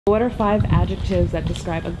What are 5 adjectives that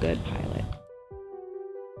describe a good pilot?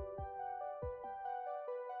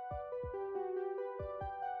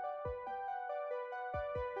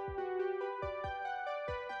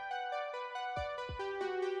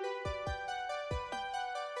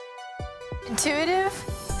 Intuitive,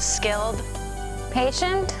 Skilled,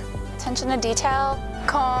 Patient, Attention to detail,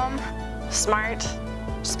 calm, smart,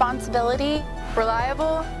 responsibility,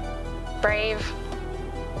 reliable, brave.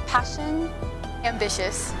 passion,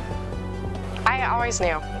 ambitious. I always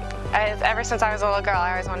knew. Ever since I was a little girl,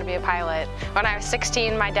 I always wanted to be a pilot. When I was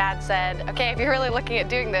 16, my dad said, okay, if you're really looking at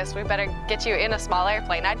doing this, we better get you in a small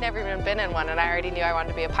airplane. I'd never even been in one, and I already knew I wanted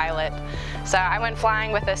to be a pilot. So I went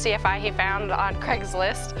flying with a CFI he found on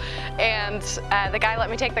Craigslist, and the guy let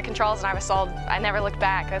me take the controls, and I was sold. I never looked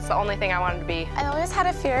back. That's the only thing I wanted to be. I always had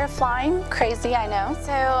a fear of flying. Crazy, I know.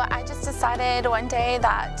 So I just decided one day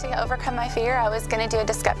that to overcome my fear, I was going to do a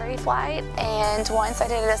discovery flight. And once I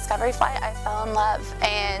did a discovery flight, I fell in love.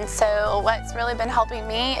 And so what's really been helping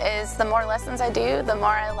me is the more lessons I do, the more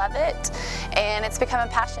I love it. And it's become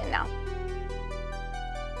a passion now.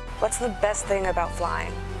 What's the best thing about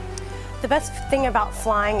flying? The best thing about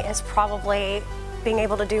flying is probably being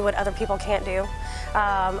able to do what other people can't do.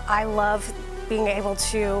 I love being able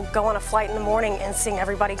to go on a flight in the morning and seeing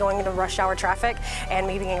everybody going into rush hour traffic and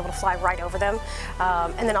me being able to fly right over them.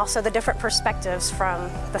 And then also the different perspectives from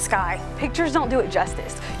the sky. Pictures don't do it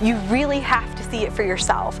justice. You really have to see it for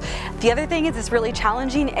yourself. The other thing is it's really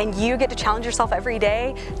challenging, and you get to challenge yourself every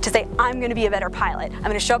day to say, I'm going to be a better pilot. I'm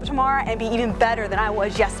going to show up tomorrow and be even better than I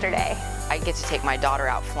was yesterday. I get to take my daughter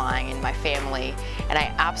out flying and my family, and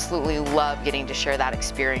I absolutely love getting to share that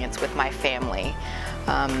experience with my family.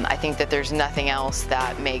 I think that there's nothing else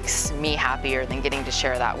that makes me happier than getting to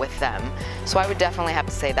share that with them. So I would definitely have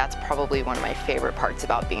to say that's probably one of my favorite parts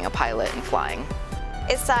about being a pilot and flying.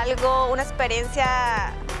 Es algo, una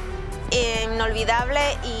experiencia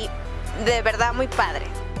inolvidable y de verdad muy padre.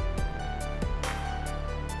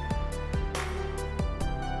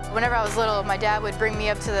 Whenever I was little, my dad would bring me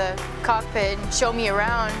up to the cockpit and show me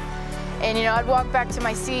around. And you know, I'd walk back to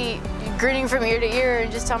my seat, grinning from ear to ear,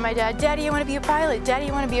 and just tell my dad, Daddy, I want to be a pilot. Daddy,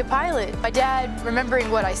 I want to be a pilot. My dad,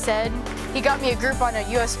 remembering what I said, he got me a group on a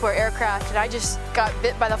U.S. sport aircraft, and I just got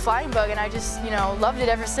bit by the flying bug, and I just, you know, loved it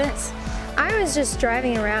ever since. I was just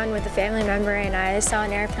driving around with a family member, and I saw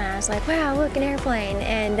an airplane. I was like, wow, look, an airplane.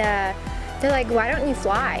 And they're like, why don't you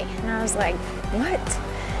fly? And I was like, what?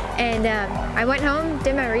 And I went home,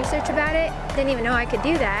 did my research about it, didn't even know I could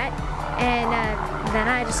do that. And then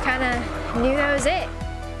I just kind of knew that was it.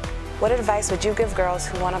 What advice would you give girls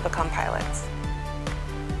who want to become pilots?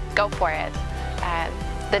 Go for it.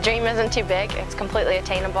 The dream isn't too big. It's completely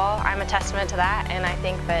attainable. I'm a testament to that, and I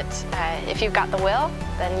think that if you've got the will,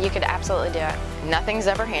 then you could absolutely do it. Nothing's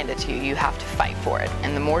ever handed to you. You have to fight for it.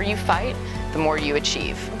 And the more you fight, the more you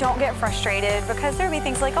achieve. Don't get frustrated, because there'll be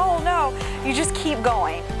things like, oh no, you just keep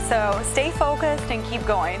going. So stay focused and keep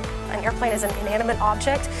going. An airplane is an inanimate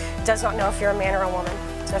object, does not know if you're a man or a woman.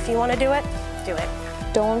 So if you want to do it, do it.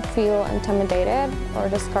 Don't feel intimidated or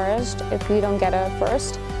discouraged if you don't get it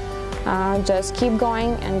first. Just keep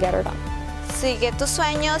going and get it done. Sigue tus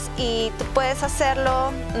sueños y tú puedes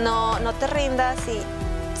hacerlo, no te rindas y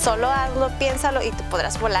solo hazlo, piénsalo y tú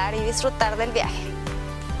podrás volar y disfrutar del viaje.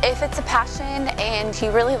 If it's a passion and you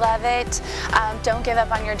really love it, don't give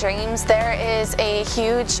up on your dreams. There is a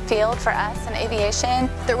huge field for us in aviation.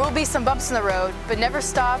 There will be some bumps in the road, but never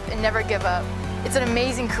stop and never give up. It's an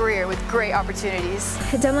amazing career with great opportunities.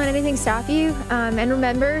 Don't let anything stop you. And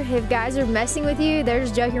remember, if guys are messing with you, they're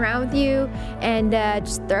just joking around with you, and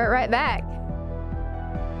just throw it right back.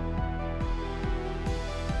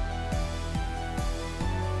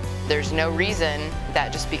 There's no reason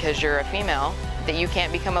that just because you're a female that you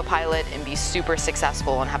can't become a pilot and be super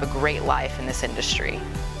successful and have a great life in this industry.